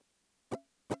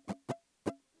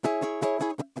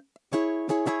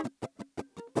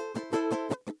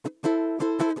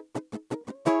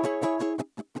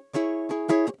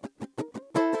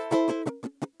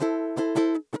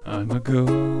I'm a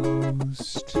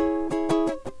ghost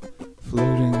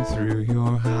floating through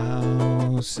your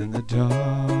house in the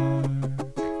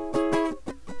dark.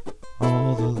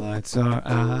 All the lights are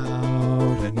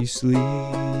out and you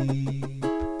sleep.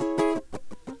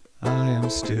 I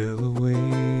am still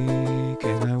awake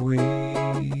and I wait.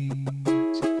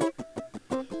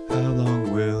 How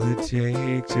long will it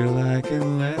take till I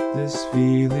can let this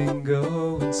feeling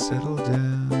go and settle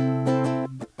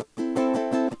down?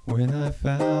 When I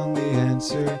found the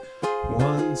answer,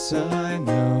 once I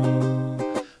know,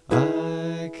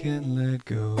 I can let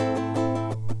go.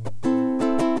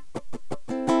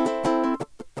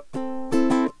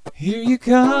 Here you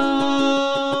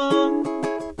come.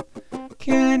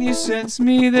 Can you sense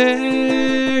me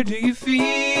there? Do you feel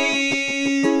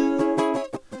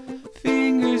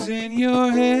fingers in your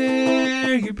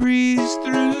hair? You breeze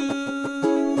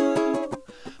through,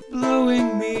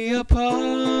 blowing me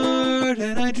apart,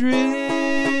 and I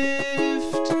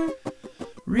drift,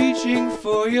 reaching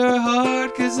for your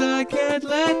heart, 'cause I can't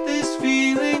let this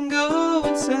feeling go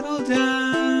and settle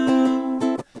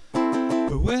down.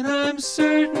 But when I'm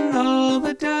certain all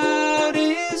the doubt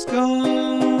is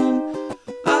gone,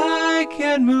 I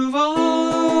can move on.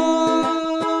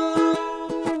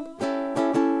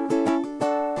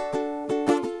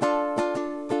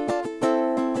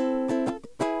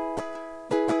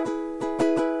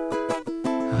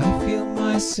 I feel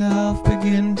myself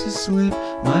begin to slip.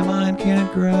 My mind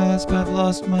can't grasp, I've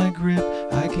lost my grip.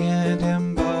 I can't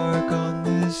embark on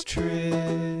this trip.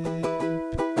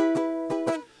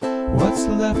 What's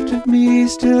left of me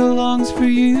still longs for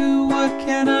you. What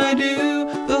can I do?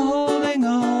 The holding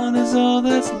on is all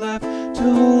that's left to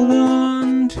hold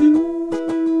on to.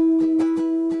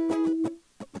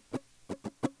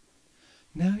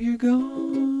 Now you're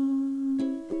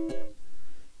gone,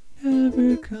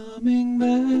 never coming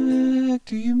back.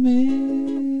 Do you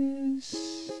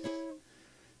miss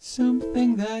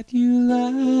something that you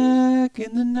lack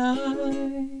in the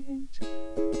night?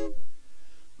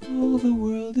 All the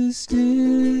world is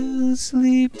still,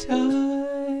 sleep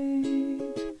tight.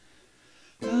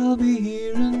 I'll be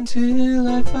here until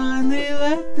I finally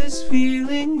let this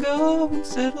feeling go and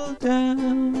settle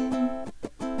down.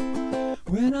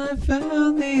 When I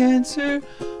found the answer,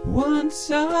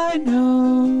 once I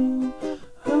know,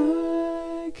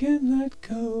 I can let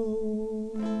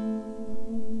go.